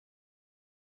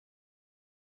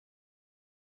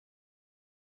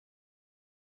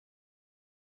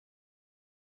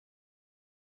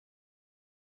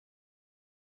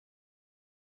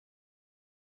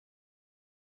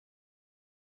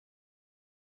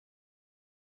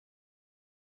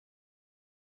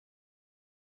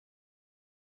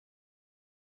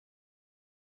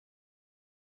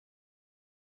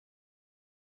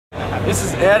This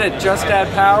is Ed at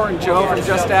JustAddPower and Joe from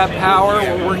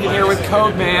JustAddPower. We're working here with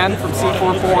Codeman from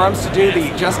C4 Forums to do the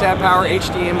JustAddPower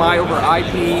HDMI over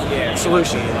IP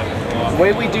solution. The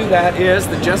way we do that is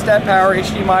the JustAddPower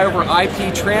HDMI over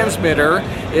IP transmitter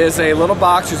is a little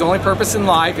box whose only purpose in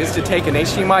life is to take an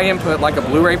HDMI input like a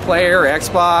Blu-ray player,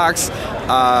 Xbox,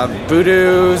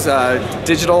 Voodoo's,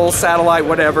 digital, satellite,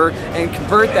 whatever, and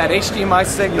convert that HDMI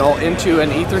signal into an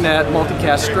Ethernet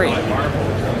multicast stream.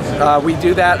 We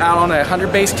do that out on a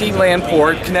 100 base T LAN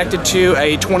port connected to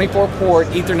a 24 port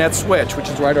Ethernet switch, which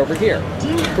is right over here.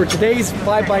 For today's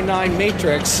 5x9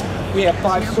 matrix, we have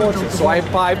 5 sources, so I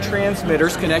have 5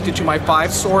 transmitters connected to my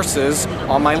 5 sources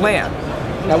on my LAN.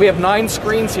 Now we have 9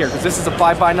 screens here because this is a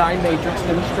 5x9 matrix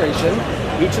demonstration.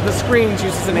 Each of the screens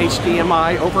uses an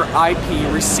HDMI over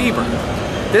IP receiver.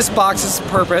 This box's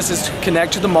purpose is to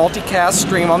connect to the multicast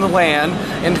stream on the LAN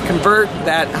and to convert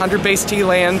that 100 base T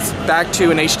LANs back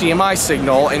to an HDMI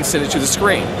signal and send it to the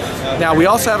screen. Now we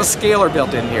also have a scaler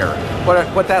built in here.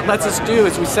 What that lets us do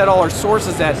is we set all our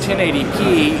sources at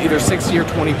 1080p, either 60 or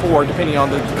 24 depending on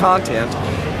the content,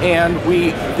 and we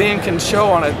then can show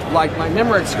on a, like my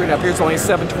Memorex screen up here is only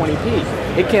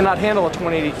 720p. It cannot handle a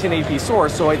 1080p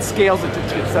source, so it scales it to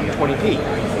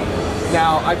 720p.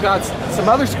 Now, I've got some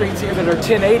other screens here that are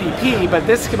 1080p, but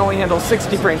this can only handle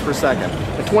 60 frames per second.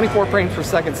 The 24 frames per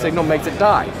second signal makes it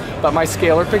die, but my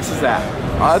scaler fixes that.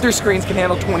 Other screens can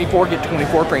handle 24, get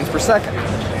 24 frames per second.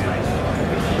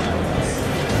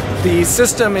 The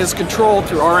system is controlled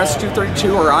through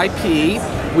RS-232 or IP.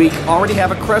 We already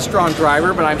have a Crestron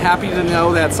driver, but I'm happy to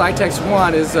know that Cytex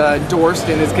One is endorsed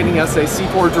and is getting us a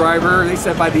C4 driver. They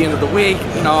said by the end of the week.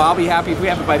 You know, I'll be happy if we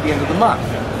have it by the end of the month.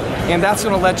 And that's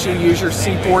going to let you use your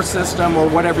C4 system or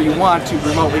whatever you want to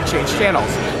remotely change channels.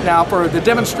 Now for the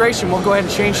demonstration, we'll go ahead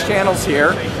and change channels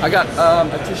here. I got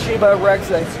a Toshiba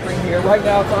Rexa screen here. Right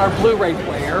now it's on our Blu-ray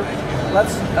player.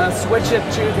 Let's switch it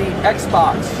to the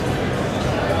Xbox.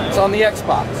 It's on the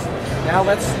Xbox. Now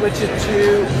let's switch it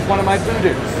to one of my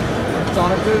Voodoos. It's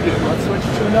on a Voodoo. Let's switch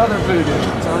it to another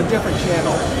Voodoo. It's on a different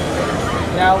channel.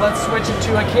 Now let's switch it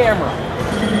to a camera.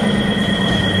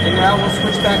 And now we'll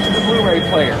switch back to the Blu-ray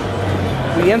player.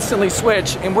 We instantly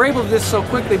switch, and we're able to do this so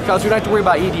quickly because we don't have to worry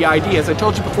about EDID. As I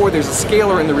told you before, there's a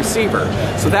scaler in the receiver.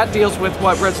 So that deals with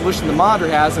what resolution the monitor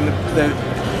has, and the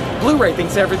Blu-ray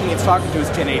thinks everything it's talking to is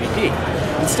 1080p.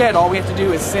 Instead, all we have to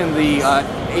do is send the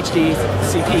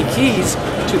HDCP keys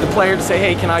to the player to say,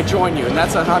 hey, can I join you? And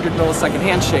that's a 100 millisecond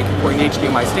handshake according to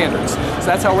HDMI standards. So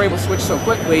that's how we're able to switch so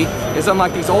quickly, is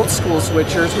unlike these old school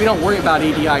switchers, we don't worry about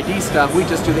EDID stuff, we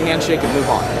just do the handshake and move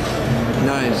on.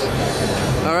 Nice.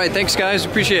 All right, thanks guys,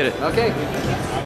 appreciate it. Okay.